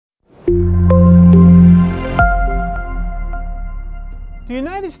The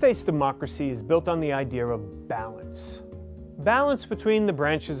United States democracy is built on the idea of balance. Balance between the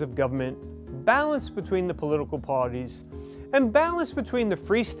branches of government, balance between the political parties, and balance between the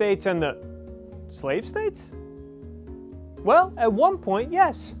free states and the slave states? Well, at one point,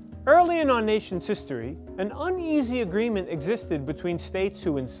 yes. Early in our nation's history, an uneasy agreement existed between states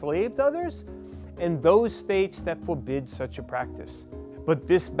who enslaved others and those states that forbid such a practice. But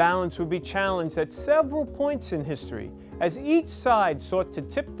this balance would be challenged at several points in history, as each side sought to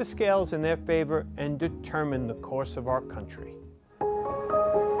tip the scales in their favor and determine the course of our country.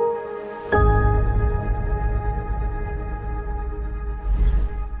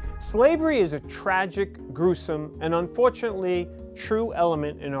 Slavery is a tragic, gruesome, and unfortunately true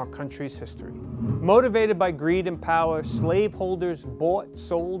element in our country's history. Motivated by greed and power, slaveholders bought,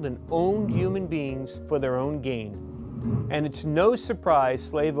 sold, and owned human beings for their own gain. And it's no surprise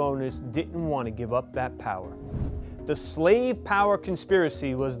slave owners didn't want to give up that power. The slave power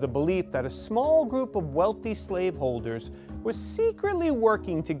conspiracy was the belief that a small group of wealthy slaveholders were secretly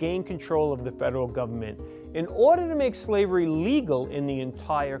working to gain control of the federal government in order to make slavery legal in the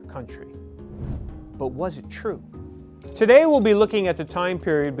entire country. But was it true? Today we'll be looking at the time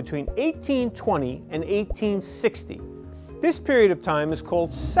period between 1820 and 1860. This period of time is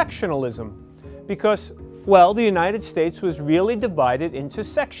called sectionalism because, well, the United States was really divided into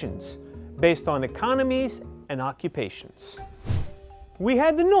sections based on economies and occupations. We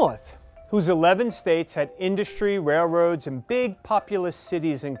had the North, whose 11 states had industry, railroads, and big populous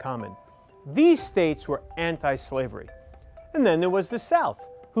cities in common. These states were anti-slavery. And then there was the South,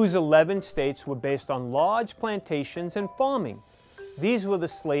 whose 11 states were based on large plantations and farming. These were the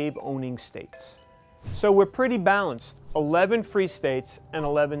slave-owning states. So we're pretty balanced, 11 free states and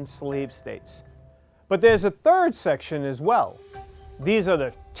 11 slave states. But there's a third section as well. These are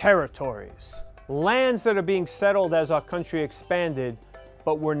the territories, lands that are being settled as our country expanded,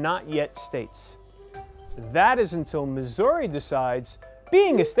 but were not yet states. That is until Missouri decides,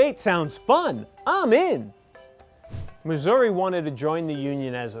 being a state sounds fun, I'm in. Missouri wanted to join the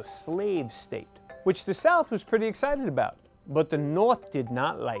Union as a slave state, which the South was pretty excited about, but the North did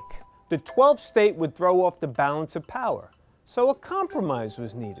not like. The 12th state would throw off the balance of power, so a compromise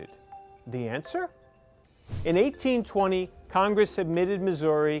was needed. The answer? In 1820, Congress admitted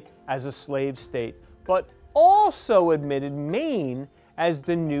Missouri as a slave state, but also admitted Maine as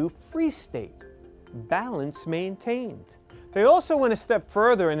the new free state. Balance maintained. They also went a step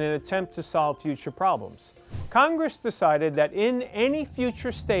further in an attempt to solve future problems. Congress decided that in any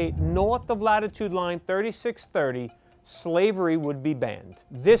future state north of latitude line 3630, slavery would be banned.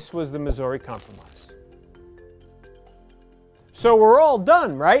 This was the Missouri Compromise. So we're all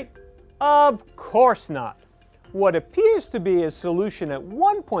done, right? Of course not. What appears to be a solution at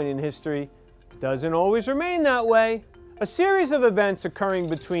one point in history doesn't always remain that way. A series of events occurring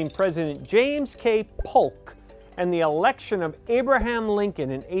between President James K. Polk and the election of Abraham Lincoln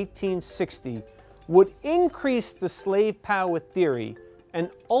in 1860 would increase the slave power theory and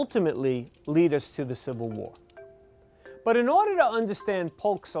ultimately lead us to the Civil War. But in order to understand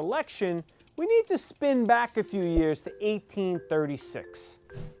Polk's election, we need to spin back a few years to 1836.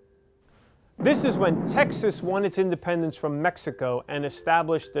 This is when Texas won its independence from Mexico and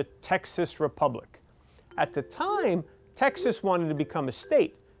established the Texas Republic. At the time, Texas wanted to become a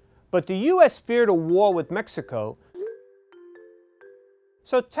state, but the U.S. feared a war with Mexico,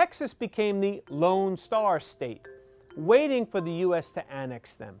 so Texas became the Lone Star State, waiting for the U.S. to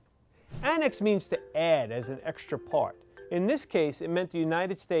annex them. Annex means to add as an extra part. In this case, it meant the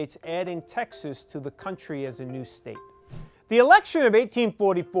United States adding Texas to the country as a new state. The election of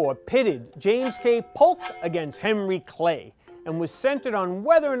 1844 pitted James K. Polk against Henry Clay and was centered on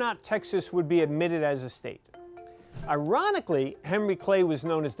whether or not Texas would be admitted as a state. Ironically, Henry Clay was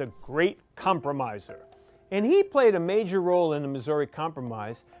known as the Great Compromiser, and he played a major role in the Missouri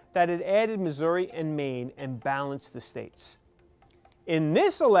Compromise that had added Missouri and Maine and balanced the states. In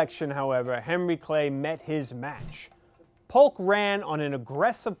this election, however, Henry Clay met his match. Polk ran on an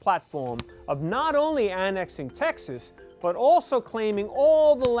aggressive platform of not only annexing Texas, but also claiming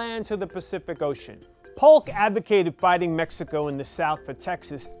all the land to the Pacific Ocean. Polk advocated fighting Mexico in the south for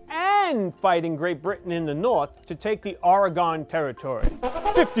Texas and fighting Great Britain in the north to take the Oregon Territory.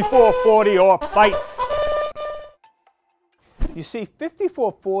 54-40 or fight! You see,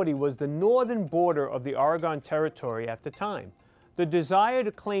 54-40 was the northern border of the Oregon Territory at the time. The desire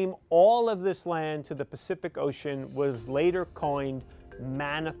to claim all of this land to the Pacific Ocean was later coined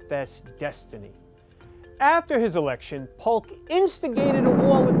Manifest Destiny. After his election, Polk instigated a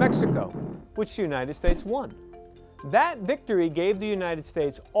war with Mexico, which the United States won. That victory gave the United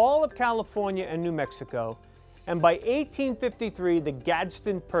States all of California and New Mexico, and by 1853 the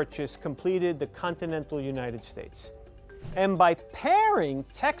Gadsden Purchase completed the continental United States. And by pairing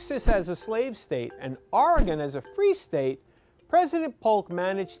Texas as a slave state and Oregon as a free state, President Polk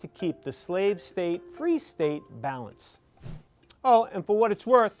managed to keep the slave state-free state balance. Oh, and for what it's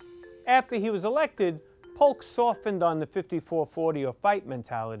worth, after he was elected, Polk softened on the 54-40 or fight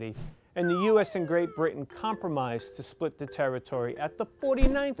mentality, and the U.S. and Great Britain compromised to split the territory at the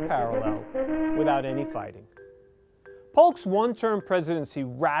 49th parallel without any fighting. Polk's one-term presidency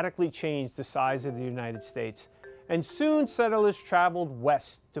radically changed the size of the United States, and soon settlers traveled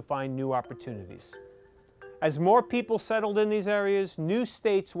west to find new opportunities. As more people settled in these areas, new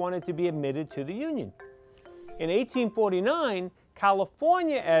states wanted to be admitted to the Union. In 1849,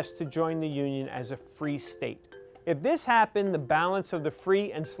 California asked to join the Union as a free state. If this happened, the balance of the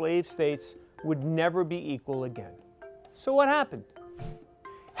free and slave states would never be equal again. So what happened?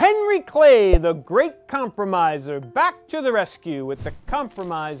 Henry Clay, the great compromiser, back to the rescue with the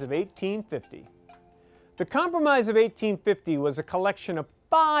Compromise of 1850. The Compromise of 1850 was a collection of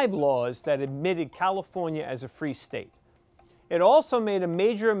 5 laws that admitted California as a free state. It also made a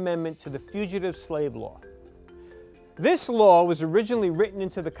major amendment to the fugitive slave law. This law was originally written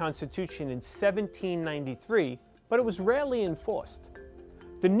into the Constitution in 1793, but it was rarely enforced.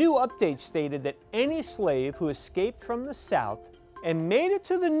 The new update stated that any slave who escaped from the South and made it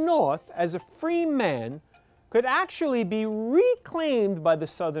to the North as a free man could actually be reclaimed by the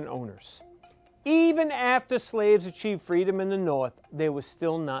Southern owners. Even after slaves achieved freedom in the North, they were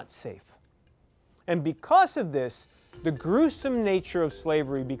still not safe. And because of this, the gruesome nature of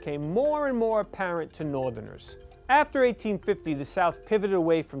slavery became more and more apparent to Northerners. After 1850, the South pivoted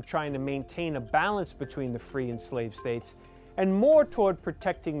away from trying to maintain a balance between the free and slave states and more toward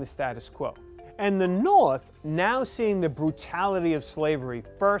protecting the status quo. And the North, now seeing the brutality of slavery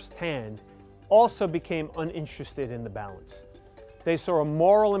firsthand, also became uninterested in the balance. They saw a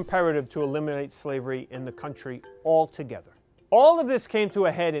moral imperative to eliminate slavery in the country altogether. All of this came to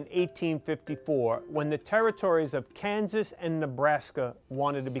a head in 1854 when the territories of Kansas and Nebraska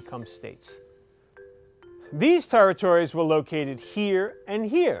wanted to become states. These territories were located here and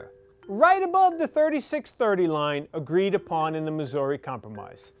here, right above the 36-30 line agreed upon in the Missouri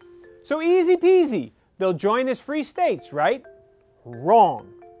Compromise. So easy peasy, they'll join as free states, right? Wrong.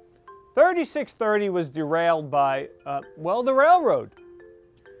 36-30 was derailed by, the railroad.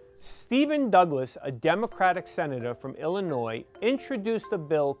 Stephen Douglas, a Democratic senator from Illinois, introduced a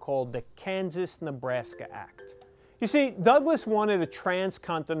bill called the Kansas-Nebraska Act. You see, Douglas wanted a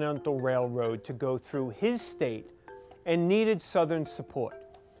transcontinental railroad to go through his state and needed Southern support.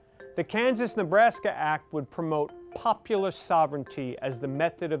 The Kansas-Nebraska Act would promote popular sovereignty as the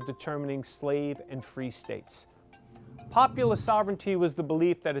method of determining slave and free states. Popular sovereignty was the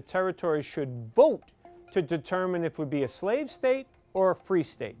belief that a territory should vote to determine if it would be a slave state or a free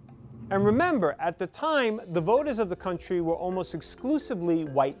state. And remember, at the time, the voters of the country were almost exclusively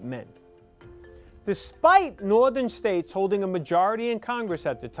white men. Despite northern states holding a majority in Congress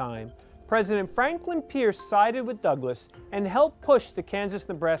at the time, President Franklin Pierce sided with Douglas and helped push the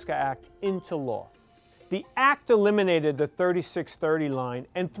Kansas-Nebraska Act into law. The act eliminated the 36-30 line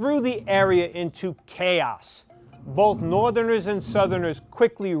and threw the area into chaos. Both Northerners and Southerners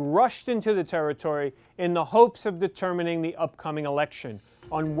quickly rushed into the territory in the hopes of determining the upcoming election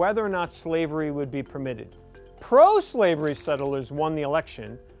on whether or not slavery would be permitted. Pro-slavery settlers won the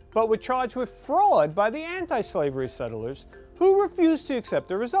election, but were charged with fraud by the anti-slavery settlers, who refused to accept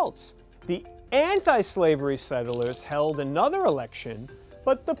the results. The anti-slavery settlers held another election,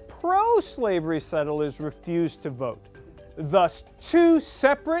 but the pro-slavery settlers refused to vote. Thus, 2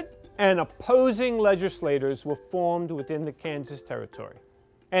 separate and opposing legislators were formed within the Kansas territory.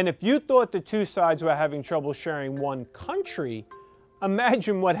 And if you thought the 2 sides were having trouble sharing one country,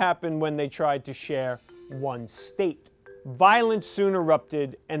 imagine what happened when they tried to share one state. Violence soon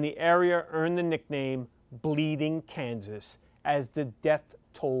erupted, and the area earned the nickname Bleeding Kansas as the death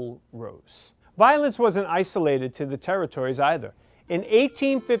toll rose. Violence wasn't isolated to the territories either. In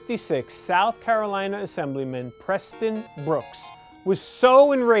 1856, South Carolina Assemblyman Preston Brooks was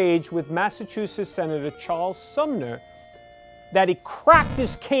so enraged with Massachusetts Senator Charles Sumner that he cracked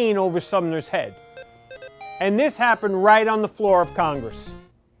his cane over Sumner's head. And this happened right on the floor of Congress.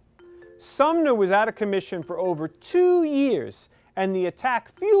 Sumner was out of commission for over 2 years, and the attack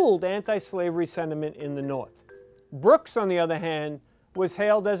fueled anti-slavery sentiment in the North. Brooks, on the other hand, was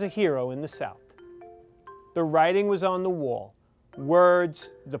hailed as a hero in the South. The writing was on the wall. Words,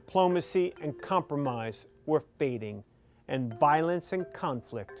 diplomacy, and compromise were fading, and violence and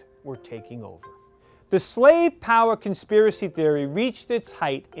conflict were taking over. The slave power conspiracy theory reached its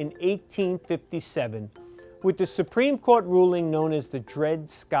height in 1857 with the Supreme Court ruling known as the Dred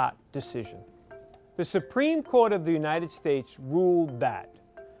Scott decision. The Supreme Court of the United States ruled that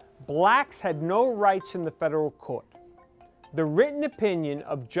blacks had no rights in the federal court. The written opinion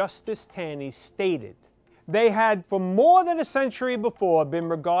of Justice Taney stated they had for more than a century before been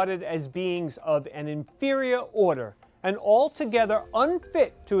regarded as beings of an inferior order and altogether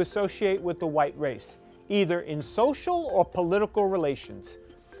unfit to associate with the white race, either in social or political relations,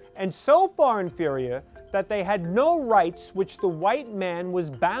 and so far inferior that they had no rights which the white man was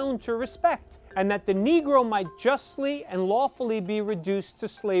bound to respect, and that the Negro might justly and lawfully be reduced to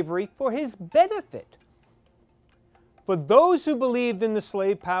slavery for his benefit. For those who believed in the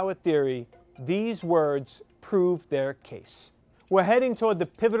slave power theory, these words proved their case. We're heading toward the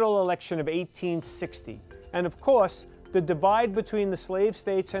pivotal election of 1860, and of course, the divide between the slave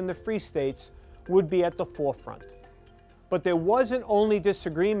states and the free states would be at the forefront. But there wasn't only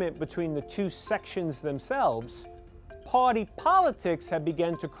disagreement between the two sections themselves. Party politics had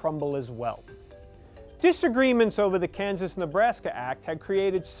begun to crumble as well. Disagreements over the Kansas-Nebraska Act had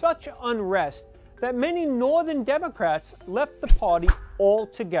created such unrest that many Northern Democrats left the party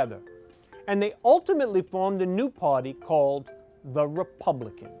altogether, and they ultimately formed a new party called the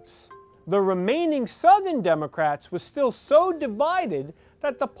Republicans. The remaining Southern Democrats were still so divided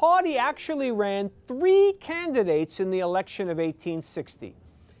that the party actually ran 3 candidates in the election of 1860,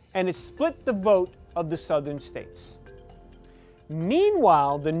 and it split the vote of the Southern states.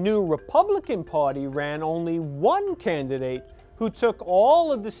 Meanwhile, the new Republican Party ran only 1 candidate who took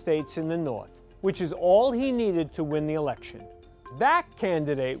all of the states in the North, which is all he needed to win the election. That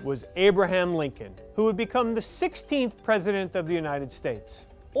candidate was Abraham Lincoln, who would become the 16th President of the United States,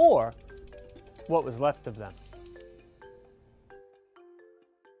 or what was left of them.